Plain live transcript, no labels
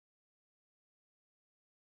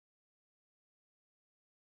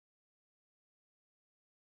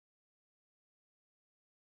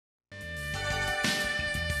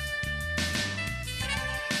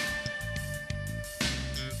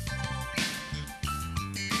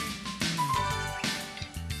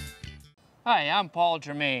Hi, I'm Paul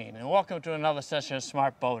Germain, and welcome to another session of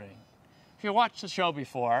Smart Boating. If you watched the show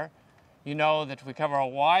before, you know that we cover a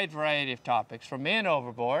wide variety of topics from man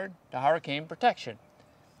overboard to hurricane protection.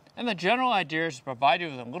 And the general idea is to provide you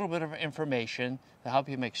with a little bit of information to help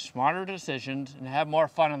you make smarter decisions and have more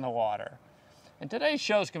fun in the water. And today's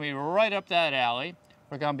show is going to be right up that alley.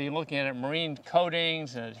 We're going to be looking at marine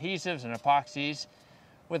coatings and adhesives and epoxies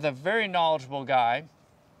with a very knowledgeable guy.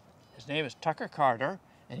 His name is Tucker Carter,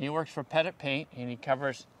 and he works for Pettit Paint, and he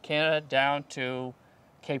covers Canada down to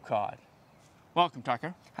Cape Cod. Welcome,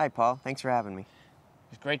 Tucker. Hi, Paul. Thanks for having me.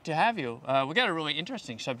 It's great to have you. We got a really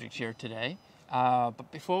interesting subject here today.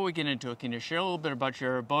 But before we get into it, can you share a little bit about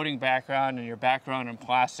your boating background and your background in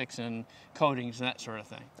plastics and coatings and that sort of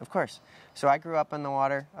thing? Of course. So I grew up on the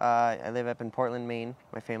water. I live up in Portland, Maine.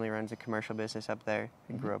 My family runs a commercial business up there.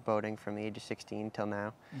 I grew up boating from the age of 16 till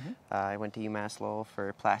now. I went to UMass Lowell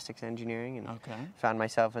for plastics engineering and found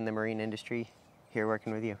myself in the marine industry here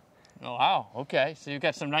working with you. Oh, wow. Okay. So you've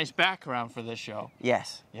got some nice background for this show.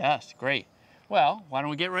 Yes. Yes. Great. Well, why don't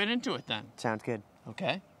we get right into it then? Sounds good.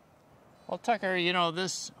 Okay. Well, Tucker, you know,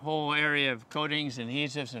 this whole area of coatings,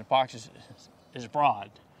 adhesives, and epoxies is broad.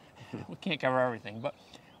 We can't cover everything, but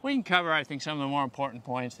we can cover, I think, some of the more important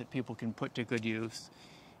points that people can put to good use.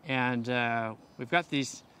 And we've got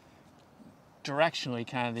these directionally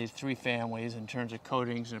kind of these three families in terms of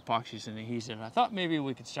coatings and epoxies and adhesives. I thought maybe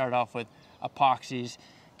we could start off with epoxies.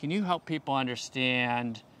 Can you help people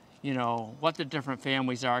understand, you know, what the different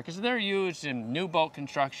families are? Because they're used in new boat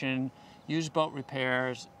construction, used boat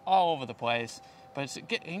repairs, all over the place, but it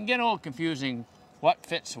can get a little confusing what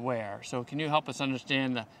fits where. So can you help us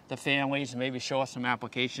understand the families and maybe show us some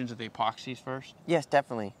applications of the epoxies first? Yes,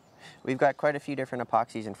 definitely. We've got quite a few different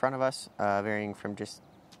epoxies in front of us, varying from just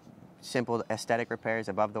simple aesthetic repairs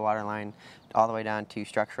above the waterline all the way down to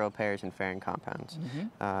structural repairs and fairing compounds.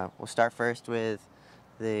 We'll start first with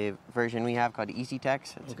the version we have called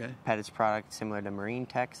EasyTex. It's Pettit's product similar to Marine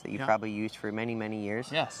Tex that you've probably used for many, many years.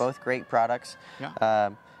 Yes. Both great products.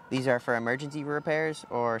 These are for emergency repairs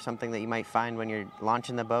or something that you might find when you're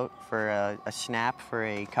launching the boat for a snap for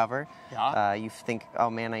a cover. You think, oh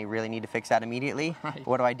man, I really need to fix that immediately.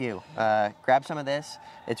 What do I do? Grab some of this.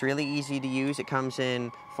 It's really easy to use. It comes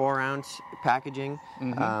in 4-ounce packaging.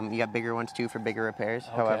 You got bigger ones too for bigger repairs.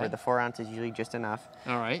 However, the 4 ounce is usually just enough.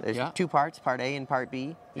 There's two parts, part A and part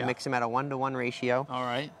B. You mix them at a 1-to-1 ratio.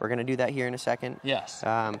 We're going to do that here in a second.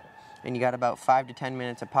 And you got about 5 to 10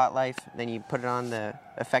 minutes of pot life. Then you put it on the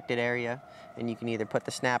affected area, and you can either put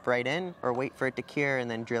the snap right in or wait for it to cure and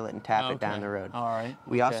then drill it and tap it down the road.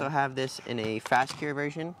 We also have this in a fast cure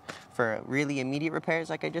version for really immediate repairs,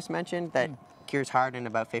 like I just mentioned, that cures hard in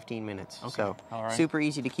about 15 minutes. So super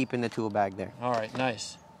easy to keep in the tool bag there.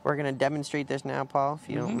 Nice. We're going to demonstrate this now, Paul, if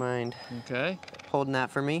you don't mind holding that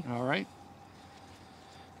for me.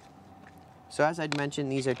 So as I'd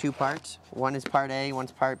mentioned, these are two parts. One is part A,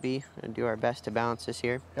 one's part B. We're going to do our best to balance this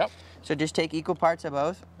here. So just take equal parts of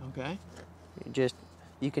both.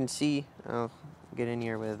 You can see, I'll get in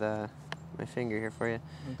here with my finger here for you.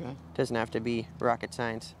 Doesn't have to be rocket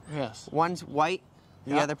science. One's white,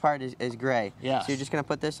 the other part is gray. So you're just going to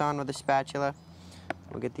put this on with a spatula.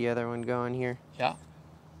 We'll get the other one going here. And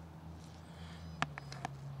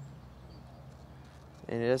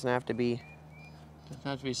it doesn't have to be doesn't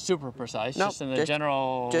have to be super precise, just in the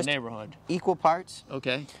general neighborhood. Equal parts.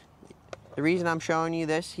 The reason I'm showing you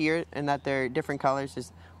this here and that they're different colors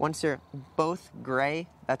is once they're both gray,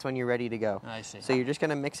 that's when you're ready to go. So you're just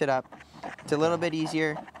going to mix it up. It's a little bit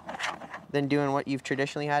easier than doing what you've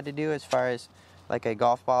traditionally had to do as far as like a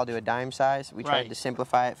golf ball to a dime size. We tried to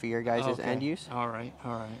simplify it for your guys' end use.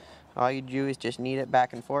 All you do is just knead it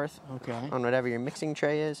back and forth on whatever your mixing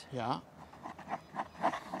tray is.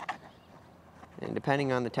 And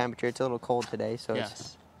depending on the temperature, it's a little cold today, so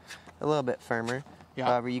it's a little bit firmer.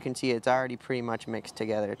 However, you can see it's already pretty much mixed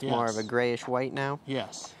together. It's more of a grayish white now.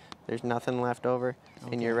 There's nothing left over,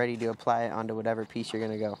 and you're ready to apply it onto whatever piece you're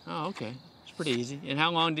going to go. It's pretty easy. And how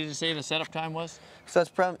long did you say the setup time was? So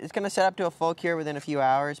it's going to set up to a full cure within a few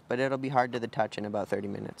hours, but it'll be hard to the touch in about 30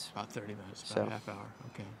 minutes. About 30 minutes, about a half hour.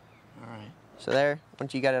 So there,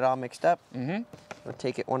 once you got it all mixed up, we'll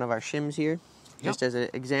take one of our shims here, just as an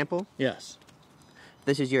example.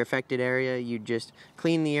 This is your affected area. You just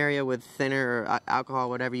clean the area with thinner or alcohol,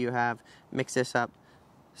 whatever you have. Mix this up,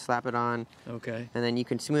 slap it on. And then you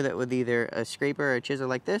can smooth it with either a scraper or a chisel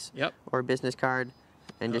like this, or a business card,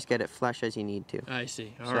 and just get it flush as you need to.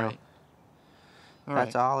 All right.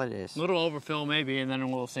 That's all it is. A little overfill maybe, and then a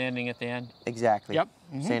little sanding at the end. Exactly.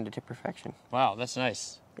 Sand it to perfection. Wow, that's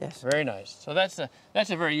nice. Very nice. So that's a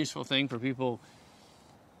very useful thing for people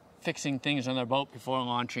fixing things on their boat before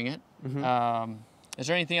launching it. Is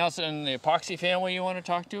there anything else in the epoxy family you want to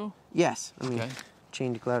talk to? Yes. Let me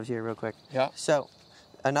change gloves here real quick. Yeah. So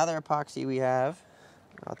another epoxy we have,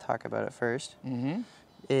 I'll talk about it first,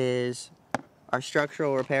 is our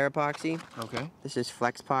structural repair epoxy. Okay. This is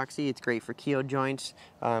Flex Epoxy. It's great for keel joints,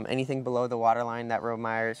 anything below the waterline that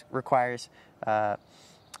requires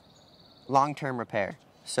long-term repair.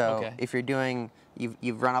 So if you're doing,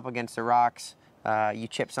 you've run up against the rocks, you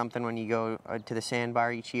chip something when you go to the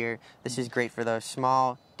sandbar each year. This is great for those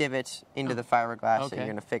small divots into the fiberglass that you're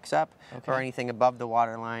going to fix up, or anything above the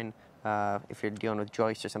waterline. If you're dealing with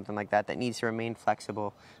joists or something like that needs to remain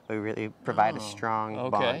flexible, but really provide a strong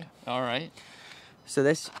bond. All right. So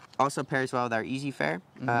this also pairs well with our Easy Fair.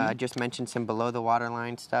 I just mentioned some below the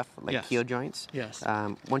waterline stuff like keel joints. Yes.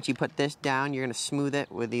 Once you put this down, you're going to smooth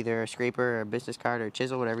it with either a scraper or a business card or a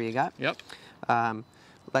chisel, whatever you got. Yep.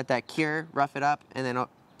 Let that cure, rough it up, and then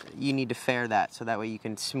you need to fair that so that way you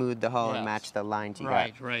can smooth the hull and match the lines you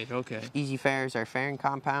got. Right, okay. Easy Fair is our fairing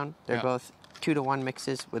compound. They're both 2-to-1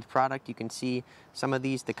 mixes with product. You can see some of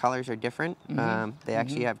these, the colors are different. They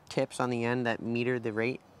actually have tips on the end that meter the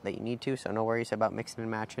rate that you need to, so no worries about mixing and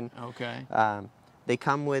matching. Okay. They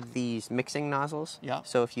come with these mixing nozzles. Yeah.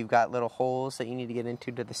 So if you've got little holes that you need to get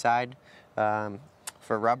into to the side for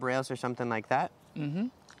rub rails or something like that,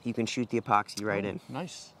 you can shoot the epoxy right in.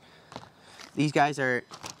 Nice. These guys are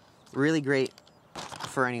really great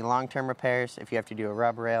for any long-term repairs. If you have to do a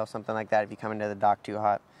rub rail, something like that, if you come into the dock too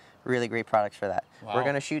hot, really great products for that. Wow. We're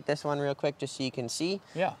going to shoot this one real quick just so you can see.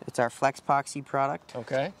 Yeah. It's our Flex Epoxy product.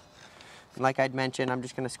 Okay. Like I'd mentioned, I'm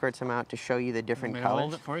just going to squirt some out to show you the different colors.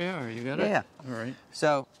 Hold it for you, or you got it? Yeah. All right.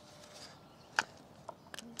 So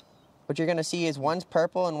what you're going to see is one's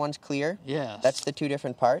purple and one's clear. Yes. That's the two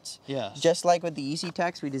different parts. Yes. Just like with the Easy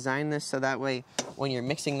Tex, we designed this so that way when you're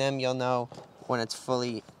mixing them, you'll know when it's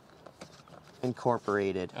fully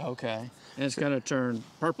incorporated. Okay. And it's going to turn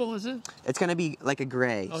purple, is it? It's going to be like a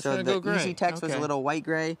gray. Oh, it's so gonna the go gray. Easy Tex was a little white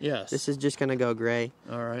gray. Yes. This is just going to go gray.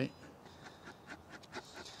 All right.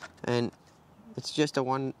 And it's just a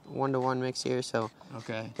one-to-one mix here, so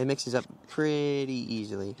it mixes up pretty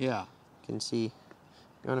easily. Yeah. You can see.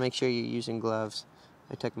 You want to make sure you're using gloves.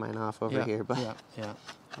 I took mine off over here, but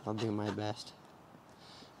I'll do my best.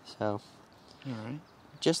 So, all right.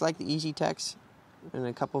 Just like the Easy Tex, in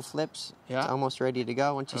a couple flips, it's almost ready to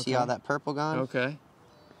go once you see all that purple gone. Okay.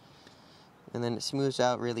 And then it smooths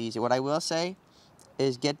out really easy. What I will say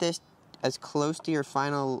is get this as close to your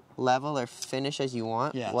final level or finish as you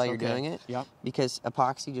want while you're doing it. Yep. Because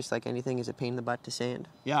epoxy, just like anything, is a pain in the butt to sand.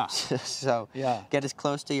 Yeah. So get as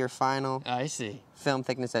close to your final film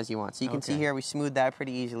thickness as you want. So you can see here we smoothed that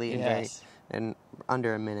pretty easily in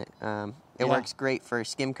under a minute. It works great for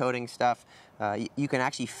skim coating stuff. You can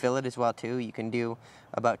actually fill it as well too. You can do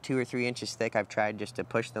about 2 or 3 inches thick. I've tried just to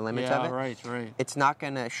push the limits of it. Right. It's not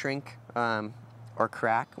going to shrink or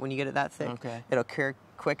crack when you get it that thick. Okay. It'll cure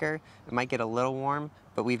quicker. It might get a little warm,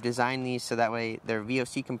 but we've designed these so that way they're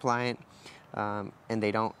VOC compliant and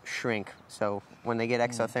they don't shrink. So when they get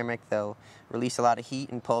exothermic, they'll release a lot of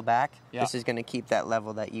heat and pull back. This is going to keep that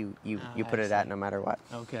level that you put it at no matter what.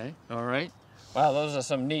 Okay. All right. Wow, those are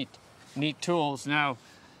some neat tools. Now,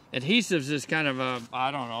 adhesives is kind of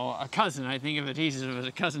a cousin. I think of adhesives as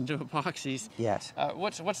a cousin to epoxies. Yes.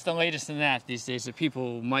 What's the latest in that these days that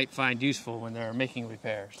people might find useful when they're making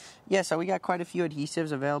repairs? Yeah, so we got quite a few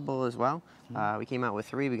adhesives available as well. We came out with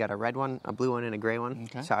 3. We got a red one, a blue one, and a gray one.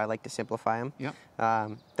 Okay. So I like to simplify them.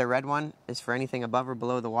 Yep. The red one is for anything above or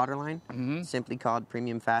below the waterline. Simply called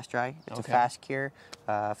Premium Fast Dry. It's a fast cure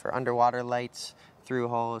for underwater lights, through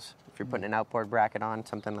holes, if you're putting an outboard bracket on,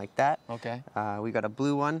 something like that. Okay. We got a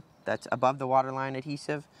blue one that's above the waterline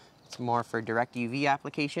adhesive. It's more for direct UV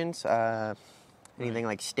applications, anything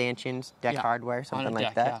like stanchions, deck hardware, something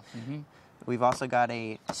like that. We've also got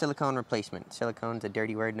a silicone replacement. Silicone's a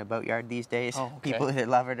dirty word in a boatyard these days. People either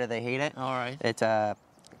love it or they hate it. All right. It's a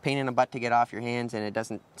pain in the butt to get off your hands, and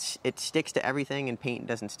it sticks to everything, and paint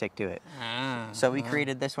doesn't stick to it. So we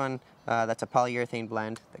created this one that's a polyurethane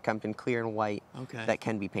blend that comes in clear and white that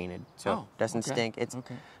can be painted. So it doesn't stink. It's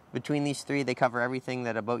between these 3, they cover everything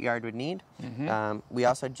that a boatyard would need. We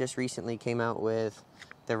also just recently came out with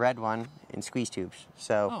the red one in squeeze tubes.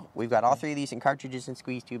 So we've got all 3 of these in cartridges and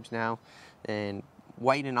squeeze tubes now, and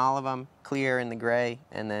white in all of them, clear in the gray,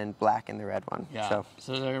 and then black in the red one. Yeah.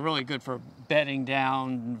 So they're really good for bedding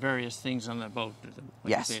down various things on the boat.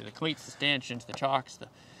 Like you say, the cleats, the stanchions, the chocks,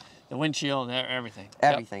 the windshield, everything.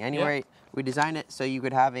 Everything. Anywhere we designed it so you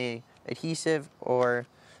could have a adhesive or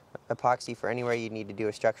epoxy for anywhere you need to do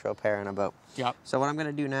a structural repair on a boat. So what I'm going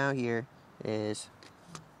to do now here is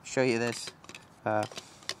show you this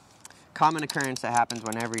common occurrence that happens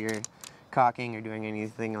whenever you're caulking or doing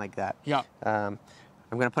anything like that. Yeah. I'm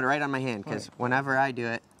going to put it right on my hand because whenever I do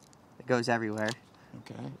it, it goes everywhere.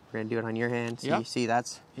 Okay. We're going to do it on your hand. So you see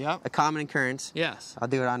that's a common occurrence. Yes. I'll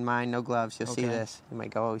do it on mine, no gloves. You'll see this. You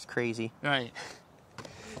might go, oh, he's crazy. Right.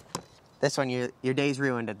 This one, your day's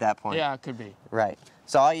ruined at that point. Yeah, it could be. Right.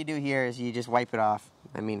 So all you do here is you just wipe it off.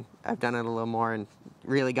 I mean, I've done it a little more and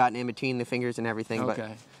really gotten in between the fingers and everything, but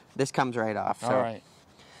this comes right off. So all right.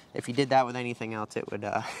 If you did that with anything else, it would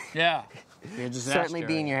yeah. certainly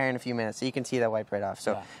be in your hair in a few minutes. So you can see that wipe right off.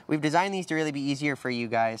 So we've designed these to really be easier for you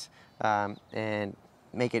guys and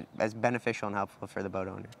make it as beneficial and helpful for the boat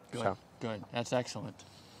owner. Good. So. Good. That's excellent.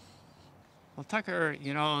 Well, Tucker,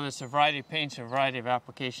 you know, there's a variety of paints, a variety of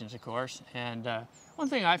applications, of course. And one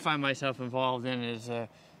thing I find myself involved in is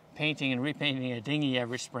painting and repainting a dinghy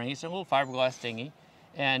every spring. It's a little fiberglass dinghy.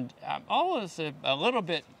 And I'm always a little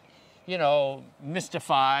bit, you know,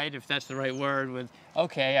 mystified, if that's the right word, with,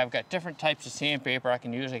 okay, I've got different types of sandpaper I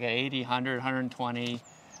can use. I got 80, 100, 120.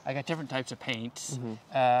 I got different types of paints.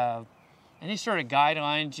 Any sort of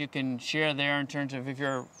guidelines you can share there in terms of if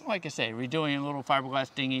you're, like I say, redoing a little fiberglass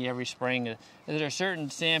dinghy every spring, is there a certain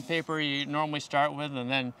sandpaper you normally start with, and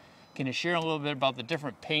then can you share a little bit about the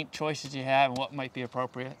different paint choices you have and what might be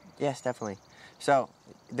appropriate? Yes, definitely. So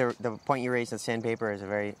the point you raised with sandpaper is a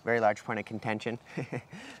very, very large point of contention.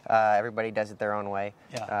 Everybody does it their own way.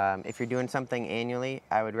 Yeah. If you're doing something annually,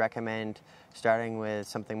 I would recommend starting with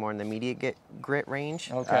something more in the immediate grit range.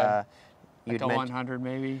 Okay. Like a 100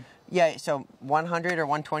 maybe? Yeah, so 100 or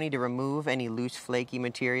 120 to remove any loose, flaky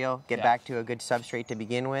material, get back to a good substrate to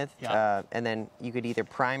begin with, and then you could either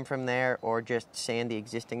prime from there or just sand the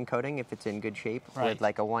existing coating if it's in good shape with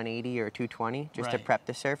like a 180 or 220 just to prep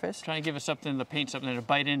the surface. Trying to give us something, the paint something to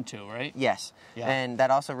bite into, right? Yes, and that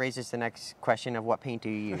also raises the next question of what paint do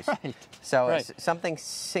you use? So it's something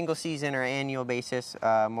single season or annual basis,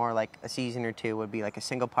 more like a season or two, would be like a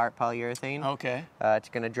single part polyurethane. Okay. It's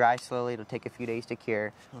going to dry slowly, it'll take a few days to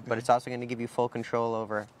cure, but it's also going to give you full control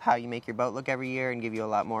over how you make your boat look every year and give you a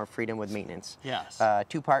lot more freedom with maintenance. Yes.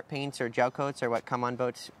 Two-part paints or gel coats are what come on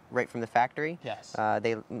boats right from the factory. Yes.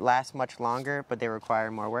 They last much longer, but they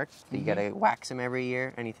require more work. So you got to wax them every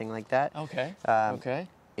year, anything like that. Okay.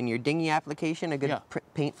 In your dinghy application, a good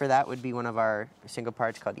paint for that would be one of our single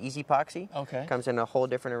parts called Easy Epoxy. Okay. Comes in a whole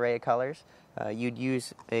different array of colors. You'd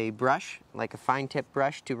use a brush, like a fine tip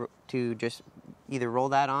brush, to just either roll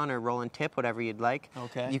that on or roll and tip, whatever you'd like.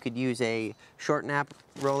 Okay. You could use a short nap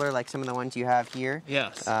roller like some of the ones you have here.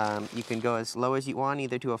 Yes. You can go as low as you want,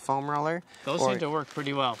 either to a foam roller. Those seem to work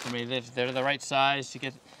pretty well for me. They're the right size to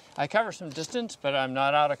get. I cover some distance, but I'm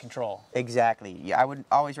not out of control. Exactly. Yeah, I would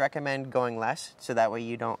always recommend going less, so that way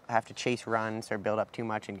you don't have to chase runs or build up too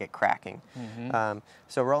much and get cracking.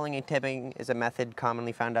 So rolling and tipping is a method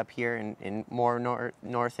commonly found up here in more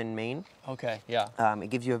north in Maine. Okay, yeah. It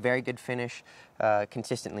gives you a very good finish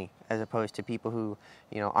consistently, as opposed to people who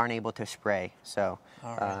aren't able to spray. So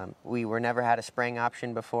we were never had a spraying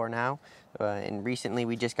option before now. And recently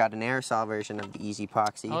we just got an aerosol version of the Easy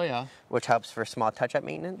Epoxy, which helps for small touch-up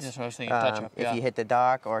maintenance. That's what I was thinking, touch-up, If you hit the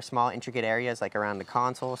dock or small intricate areas like around the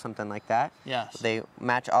console, something like that. Yes. They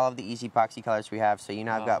match all of the Easy Epoxy colors we have, so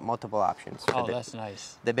I've got multiple options. Oh, that's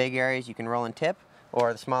nice. The big areas you can roll and tip,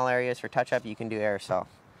 or the small areas for touch-up you can do aerosol.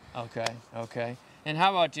 Okay. And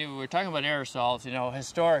how about you? We're talking about aerosols,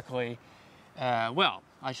 historically, well,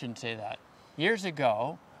 I shouldn't say that. Years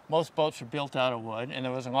ago, most boats were built out of wood, and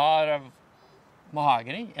there was a lot of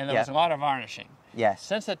mahogany, and there was a lot of varnishing. Yes.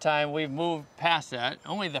 Since that time, we've moved past that.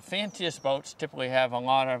 Only the fanciest boats typically have a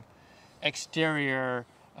lot of exterior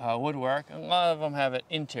woodwork. A lot of them have it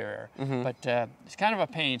interior. But it's kind of a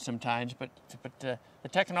pain sometimes, but the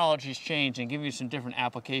technology's changed and give you some different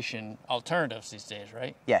application alternatives these days,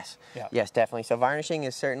 right? Yes. Yes, definitely. So varnishing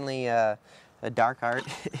is certainly a dark art.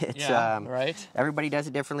 It's, right. Everybody does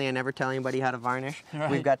it differently. I never tell anybody how to varnish. Right.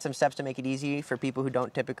 We've got some steps to make it easy for people who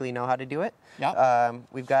don't typically know how to do it. Yep.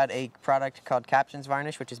 We've got a product called Captions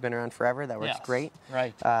Varnish, which has been around forever. That works great.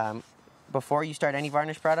 Right. Before you start any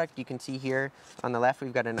varnish product, you can see here on the left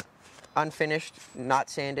we've got an unfinished, not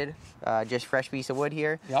sanded, just fresh piece of wood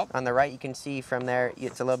here. Yep. On the right, you can see from there,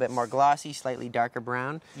 it's a little bit more glossy, slightly darker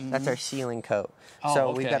brown. That's our sealing coat.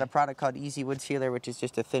 So we've got a product called Easy Wood Sealer, which is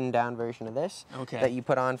just a thinned down version of this that you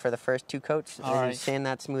put on for the first two coats. You sand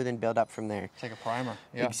that smooth and build up from there. It's like a primer.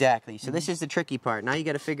 Exactly. So this is the tricky part. Now you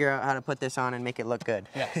got to figure out how to put this on and make it look good.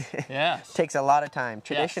 Yes. Takes a lot of time.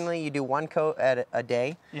 Traditionally, you do one coat at a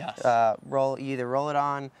day. Yes. You either roll it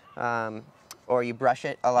on, or you brush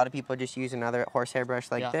it. A lot of people just use another horsehair brush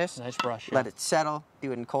like this. Nice brush. Let it settle.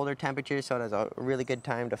 Do it in colder temperatures so it has a really good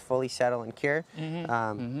time to fully settle and cure.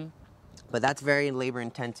 But that's very labor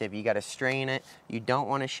intensive. You got to strain it. You don't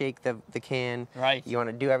want to shake the can. Right. You want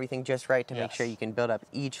to do everything just right to make sure you can build up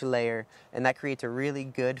each layer, and that creates a really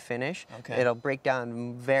good finish. Okay. It'll break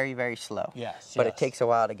down very, very slow. Yes. But it takes a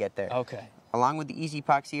while to get there. Okay. Along with the Easy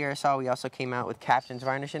Epoxy aerosol, we also came out with Captain's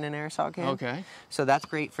Varnish in an aerosol can. Okay. So that's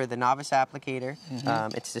great for the novice applicator.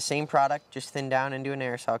 It's the same product, just thinned down into an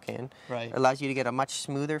aerosol can. Right. It allows you to get a much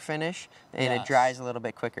smoother finish, and it dries a little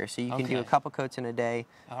bit quicker. So you can do a couple coats in a day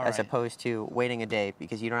as opposed to waiting a day,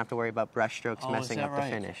 because you don't have to worry about brush strokes messing up the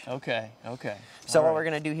finish. Okay, okay. So what we're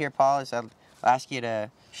going to do here, Paul, is I'll ask you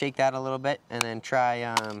to shake that a little bit and then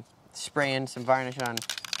try spraying some varnish on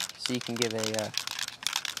so you can give a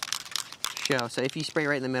show. So if you spray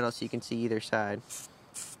right in the middle so you can see either side.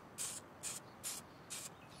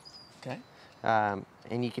 Okay.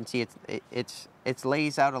 And you can see it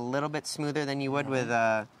lays out a little bit smoother than you would with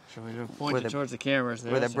Should we point it towards the cameras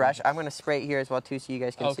there? with a brush. I'm going to spray it here as well too, so you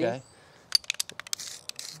guys can see.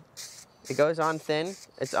 It goes on thin.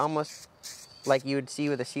 It's almost like you would see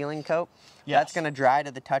with a sealing coat. Yes. That's going to dry to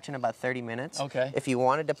the touch in about 30 minutes. Okay. If you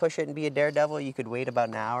wanted to push it and be a daredevil, you could wait about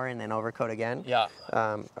an hour and then overcoat again. Yeah.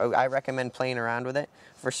 I recommend playing around with it.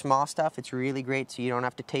 For small stuff, it's really great, so you don't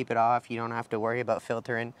have to tape it off. You don't have to worry about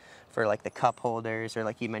filtering for like the cup holders or,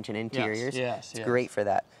 like you mentioned, interiors. Yes. It's great for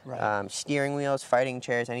that. Right. Steering wheels, fighting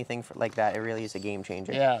chairs, anything like that, it really is a game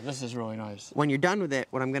changer. Yeah, this is really nice. When you're done with it,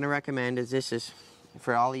 what I'm going to recommend is this is,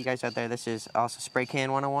 for all you guys out there, this is also Spray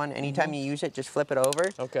Can 101. Anytime you use it, just flip it over.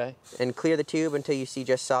 Okay. And clear the tube until you see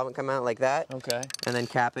just solvent come out like that. Okay. And then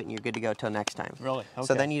cap it, and you're good to go till next time. Really? Okay.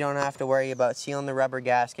 So then you don't have to worry about sealing the rubber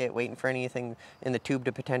gasket, waiting for anything in the tube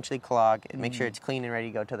to potentially clog, and make sure it's clean and ready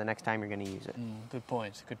to go till the next time you're going to use it. Good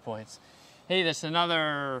points, good points. Hey, there's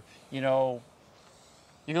another, you go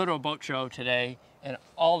to a boat show today, and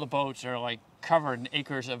all the boats are like covered in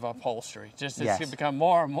acres of upholstery. It's going to become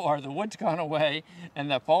more and more. The wood's gone away,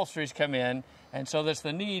 and the upholstery's come in, and so there's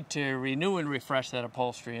the need to renew and refresh that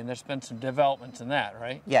upholstery, and there's been some developments in that,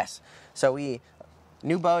 right? Yes. So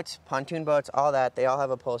new boats, pontoon boats, all that, they all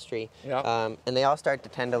have upholstery. Yep. And they all start to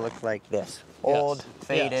tend to look like this. Old,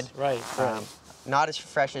 faded. Yes. Right. Not as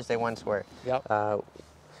fresh as they once were. Yep.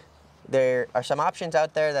 There are some options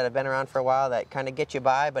out there that have been around for a while that kind of get you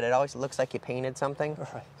by, but it always looks like you painted something.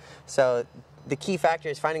 Right. So the key factor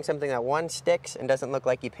is finding something that, one, sticks and doesn't look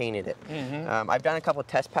like you painted it. I've done a couple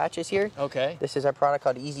test patches here. Okay. This is our product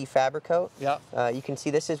called Easy Fabric-Coat. Yeah. You can see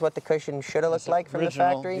this is what the cushion should have looked like from the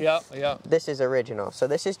factory. Yeah. This is original. So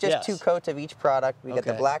this is just 2 coats of each product. We got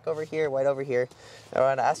the black over here, white over here. What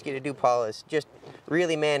I'd ask you to do, Paul, is just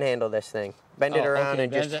really manhandle this thing. Bend it around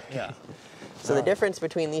and just... Yeah. So the difference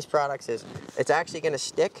between these products is it's actually going to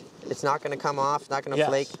stick. It's not going to come off. It's not going to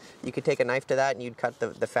flake. You could take a knife to that and you'd cut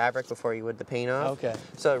the fabric before you would the paint off. Okay.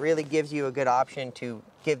 So it really gives you a good option to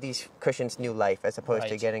give these cushions new life as opposed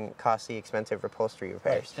to getting costly, expensive upholstery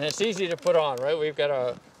repairs. Right. And it's easy to put on, right? We've got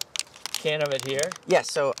a can of it here.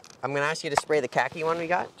 Yes, so I'm going to ask you to spray the khaki one we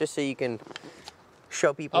got just so you can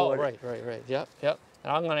show people. Oh, right. Yep. And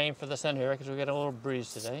I'm going to aim for the center here because we got a little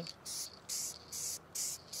breeze today.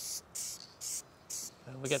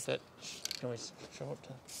 We get that. Can we show it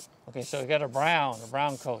to? Okay, so we got a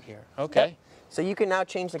brown coat here. Okay. Yep. So you can now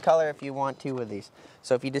change the color if you want to with these.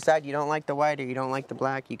 So if you decide you don't like the white or you don't like the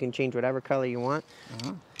black, you can change whatever color you want.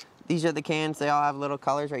 These are the cans. They all have little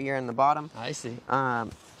colors right here in the bottom. I see.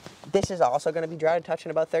 This is also going to be dry to touch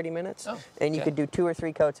in about 30 minutes. And you could do 2 or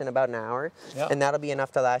 3 coats in about an hour. And that'll be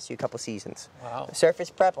enough to last you a couple seasons. Wow.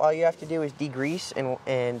 Surface prep, all you have to do is degrease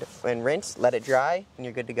and rinse, let it dry, and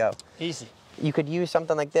you're good to go. Easy. You could use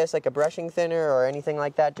something like this, like a brushing thinner or anything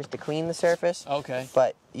like that, just to clean the surface. Okay.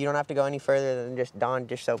 But you don't have to go any further than just Dawn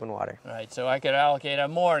dish soap and water. Right, so I could allocate a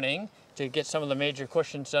morning to get some of the major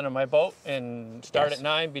cushions done on my boat and start at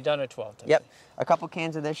 9, be done at 12. Yep. A couple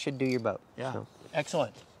cans of this should do your boat. Yeah. So.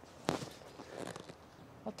 Excellent.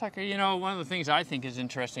 Well, Tucker, one of the things I think is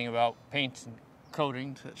interesting about paints and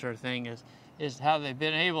coatings, that sort of thing, is how they've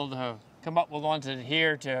been able to come up with ones that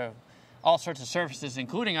adhere to all sorts of surfaces,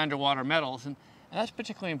 including underwater metals. And that's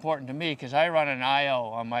particularly important to me because I run an IO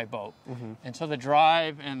on my boat. And so the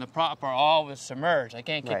drive and the prop are always submerged. I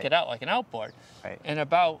can't kick it out like an outboard. And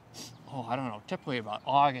about, typically about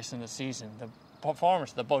August in the season, the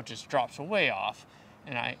performance of the boat just drops way off.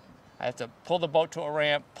 And I have to pull the boat to a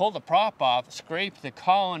ramp, pull the prop off, scrape the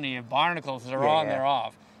colony of barnacles that are on there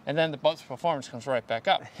off. And then the boat's performance comes right back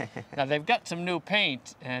up. Now, they've got some new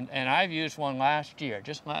paint, and I've used one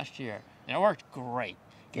just last year, and it worked great.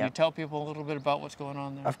 Can you tell people a little bit about what's going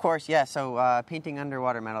on there? Of course, yeah. So painting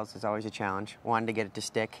underwater metals is always a challenge. 1, to get it to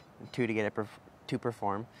stick. 2, to get it to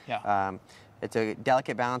perform. Yeah. It's a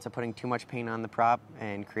delicate balance of putting too much paint on the prop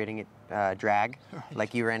and creating it drag,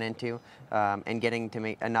 like you ran into, and getting to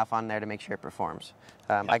make enough on there to make sure it performs.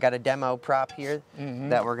 I got a demo prop here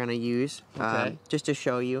that we're going to use just to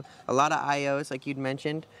show you. A lot of IOs, like you'd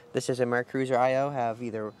mentioned. This is a Merc Cruiser IO, have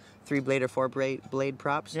either 3-blade or 4-blade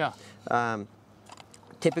props. Yeah.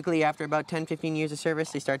 Typically, after about 10-15 years of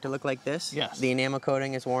service, they start to look like this. Yes. The enamel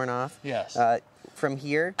coating is worn off. Yes. From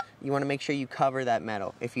here, you want to make sure you cover that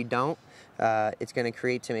metal. If you don't, it's going to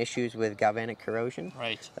create some issues with galvanic corrosion.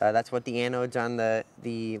 Right. That's what the anodes on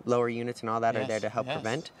the lower units and all that are there to help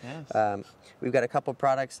prevent. Yes. We've got a couple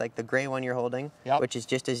products like the gray one you're holding, which is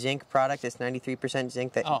just a zinc product. It's 93%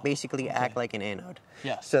 zinc that basically act like an anode.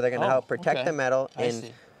 Yes. So they're going to help protect the metal. I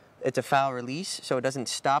see. It's a foul release, so it doesn't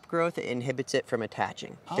stop growth. It inhibits it from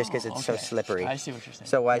attaching, just because it's so slippery. I see what you're saying.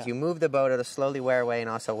 So as you move the boat, it'll slowly wear away and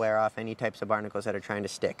also wear off any types of barnacles that are trying to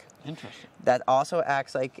stick. Interesting. That also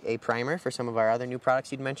acts like a primer for some of our other new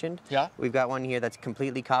products you'd mentioned. Yeah. We've got one here that's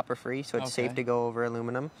completely copper-free, so it's safe to go over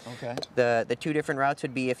aluminum. Okay. The two different routes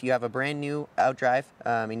would be if you have a brand new outdrive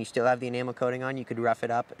and you still have the enamel coating on, you could rough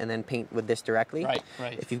it up and then paint with this directly. Right,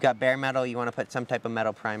 right. If you've got bare metal, you want to put some type of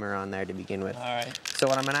metal primer on there to begin with. All right. So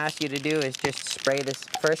what I'm going to ask you to do is just spray this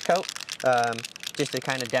first coat, just to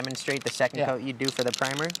kind of demonstrate the second coat you do for the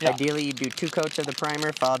primer. Yeah. Ideally, you do 2 coats of the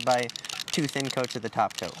primer followed by 2 thin coats of the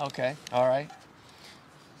top coat. Okay, all right.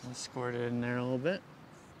 Let's squirt it in there a little bit.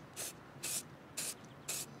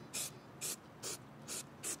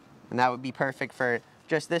 And that would be perfect for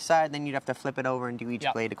just this side, then you'd have to flip it over and do each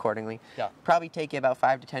blade accordingly. Yeah. Probably take you about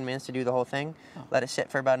 5 to 10 minutes to do the whole thing. Let it sit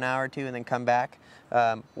for about an hour or 2 and then come back.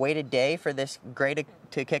 Wait a day for this gray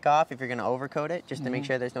to kick off if you're going to overcoat it, just to make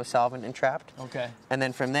sure there's no solvent entrapped. Okay. And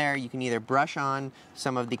then from there, you can either brush on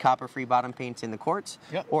some of the copper-free bottom paints in the quartz,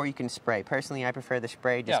 or you can spray. Personally, I prefer the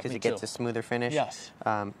spray just because it gets a smoother finish. Yes.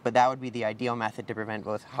 But that would be the ideal method to prevent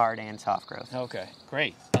both hard and soft growth. Okay,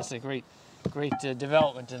 great. That's a great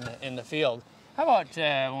development in the field. How about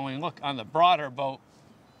when we look on the broader boat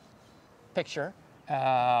picture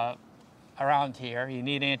around here, you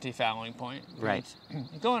need anti-fouling point. Right.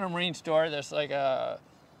 You go in a marine store, there's like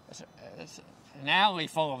it's an alley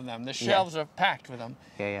full of them. The shelves are packed with them.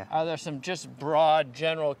 Yeah. Are there some just broad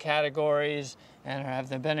general categories, and have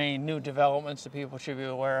there been any new developments that people should be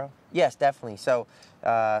aware of? Yes, definitely. So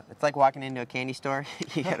it's like walking into a candy store.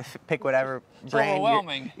 You got to pick whatever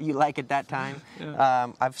brand you like at that time.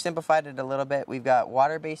 I've simplified it a little bit. We've got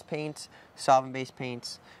water-based paints, solvent-based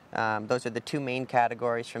paints. Those are the 2 main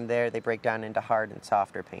categories. From there, they break down into hard and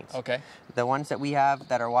softer paints. Okay. The ones that we have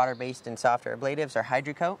that are water-based and softer ablatives are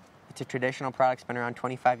Hydrocoat. It's a traditional product. It's been around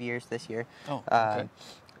 25 years this year. Oh, okay.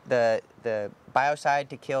 The biocide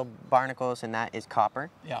to kill barnacles, and that is copper.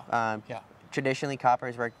 Yeah. Traditionally, copper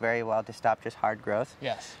has worked very well to stop just hard growth.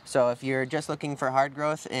 Yes. So if you're just looking for hard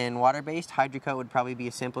growth in water-based, Hydrocoat would probably be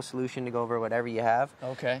a simple solution to go over whatever you have.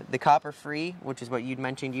 Okay. The copper-free, which is what you'd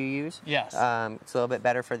mentioned you use. Yes. It's a little bit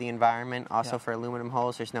better for the environment. Also for aluminum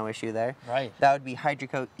hulls, there's no issue there. Right. That would be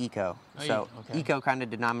Hydrocoat Eco. So Eco kind of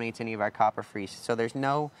denominates any of our copper-frees. So there's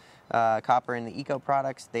no copper in the Eco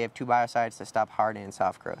products. They have 2 biocides to stop hard and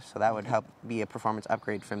soft growth. So that would help be a performance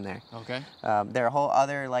upgrade from there. Okay. There are a whole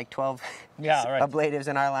other like 12 ablatives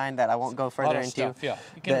in our line that I won't go further into. Stuff,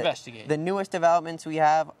 you can investigate. The newest developments we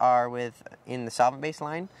have are in the solvent-based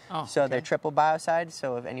line. Oh, so they're triple biocides.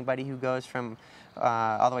 So if anybody who goes from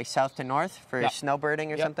all the way south to north for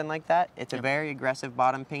snowbirding or something like that, it's a very aggressive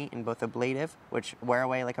bottom paint in both ablative, which wear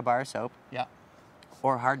away like a bar of soap. Yeah.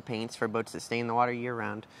 Or hard paints for boats that stay in the water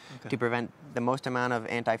year-round to prevent the most amount of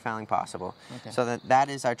anti-fouling possible. Okay. So that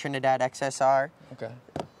is our Trinidad XSR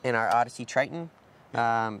and our Odyssey Triton.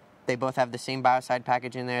 They both have the same biocide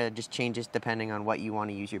package in there that just changes depending on what you want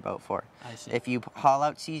to use your boat for. I see. If you haul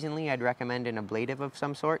out seasonally, I'd recommend an ablative of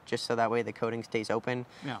some sort, just so that way the coating stays open.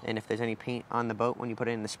 Yeah. And if there's any paint on the boat when you put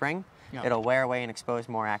it in the spring, it'll wear away and expose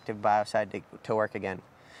more active biocide to work again.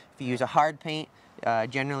 If you use a hard paint,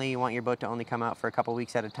 generally you want your boat to only come out for a couple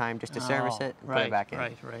weeks at a time just to service it and put it back in.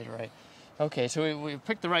 Right. Okay, so we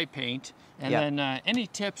picked the right paint, and then any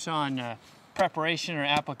tips on preparation or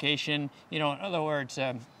application? You know, in other words,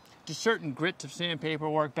 do certain grits of sandpaper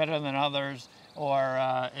work better than others,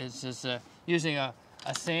 or is this using a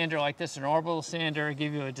sander like this, an orbital sander,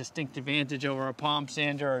 give you a distinct advantage over a palm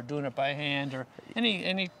sander, or doing it by hand, or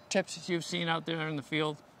any tips that you've seen out there in the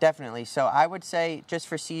field? Definitely. So I would say just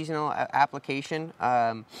for seasonal application,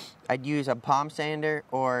 I'd use a palm sander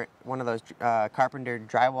or one of those Carpenter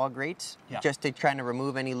drywall grates, just to try to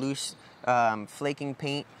remove any loose flaking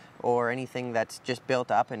paint or anything that's just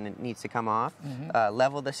built up and it needs to come off.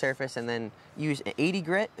 Level the surface and then use 80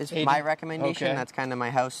 grit is my recommendation. Okay. That's kind of my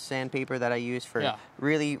house sandpaper that I use for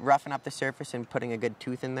really roughing up the surface and putting a good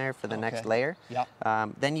tooth in there for the next layer.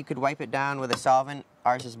 Then you could wipe it down with a solvent.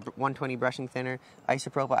 Ours is 120 brushing thinner,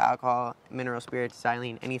 isopropyl alcohol, mineral spirits,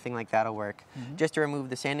 xylene, anything like that'll work. Just to remove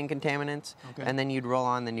the sanding contaminants, and then you'd roll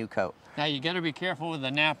on the new coat. Now you got to be careful with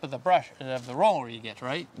the nap of the brush, of the roller you get,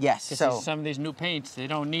 right? Yes. So some of these new paints, they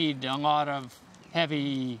don't need a lot of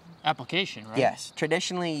heavy application, right? Yes.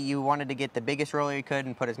 Traditionally, you wanted to get the biggest roller you could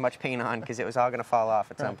and put as much paint on because it was all going to fall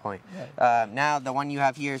off at some point. Now, the one you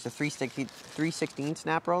have here is a 3/16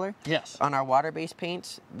 snap roller. Yes. On our water-based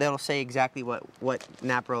paints, they'll say exactly what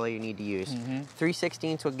nap roller you need to use.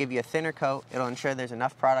 3/16 will give you a thinner coat. It'll ensure there's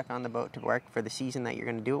enough product on the boat to work for the season that you're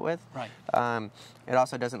going to do it with. Right. It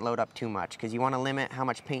also doesn't load up too much because you want to limit how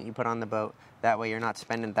much paint you put on the boat. That way you're not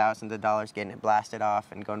spending thousands of dollars getting it blasted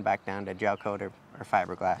off and going back down to gel coat or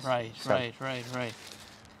fiberglass. Right, right. A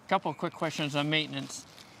couple of quick questions on maintenance.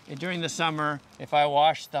 During the summer, if I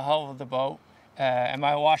wash the hull of the boat, am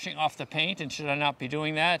I washing off the paint, and should I not be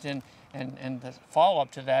doing that? And the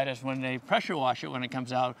follow-up to that is when they pressure wash it when it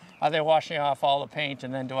comes out, are they washing off all the paint,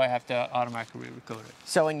 and then do I have to automatically recoat it?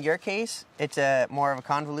 So in your case, it's more of a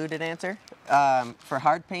convoluted answer. For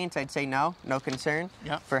hard paints, I'd say no concern.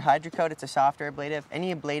 For Hydrocoat, it's a softer ablative.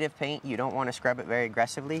 Any ablative paint, you don't want to scrub it very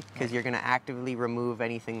aggressively because you're going to actively remove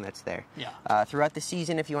anything that's there. Throughout the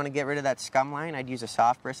season, if you want to get rid of that scum line, I'd use a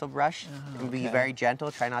soft bristle brush and be very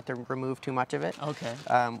gentle. Try not to remove too much of it.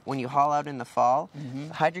 When you haul out in the fall,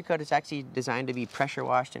 Hydrocoat is actually designed to be pressure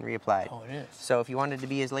washed and reapplied. Oh, it is. So if you wanted to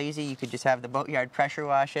be as lazy, you could just have the boatyard pressure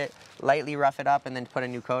wash it, lightly rough it up, and then put a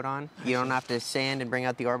new coat on. You don't have to sand and bring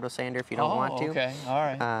out the orbital sander if you don't want to. Okay, all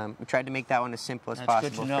right. We tried to make that one as simple as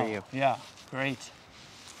possible for you. Yeah, great.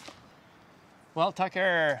 Well,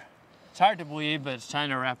 Tucker, it's hard to believe, but it's time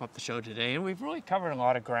to wrap up the show today. And we've really covered a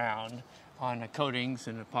lot of ground on coatings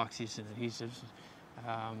and epoxies and adhesives.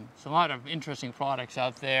 There's a lot of interesting products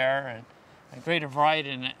out there and a greater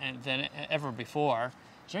variety than ever before.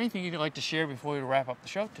 Is there anything you'd like to share before we wrap up the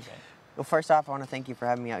show today? Well, first off, I want to thank you for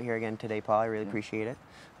having me out here again today, Paul. I really appreciate it.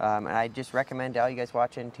 And I just recommend to all you guys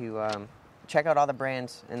watching to check out all the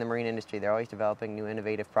brands in the marine industry. They're always developing new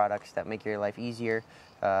innovative products that make your life easier,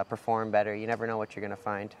 perform better. You never know what you're going to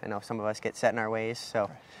find. I know some of us get set in our ways,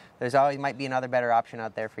 so there's always might be another better option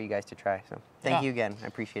out there for you guys to try. So thank you again. I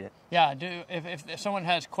appreciate it. Yeah, if someone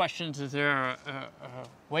has questions, is there a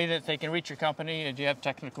way that they can reach your company? Do you have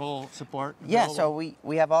technical support available? Yeah, so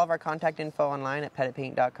we have all of our contact info online at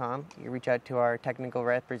petitpaint.com. You reach out to our technical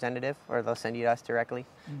representative or they'll send you to us directly.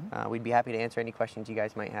 We'd be happy to answer any questions you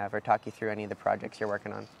guys might have or talk you through any of the projects you're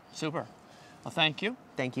working on. Super. Well, thank you.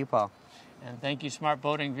 Thank you, Paul. And thank you, Smart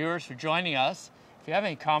Boating viewers, for joining us. If you have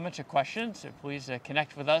any comments or questions, please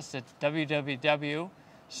connect with us at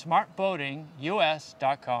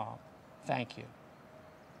www.smartboatingus.com. Thank you.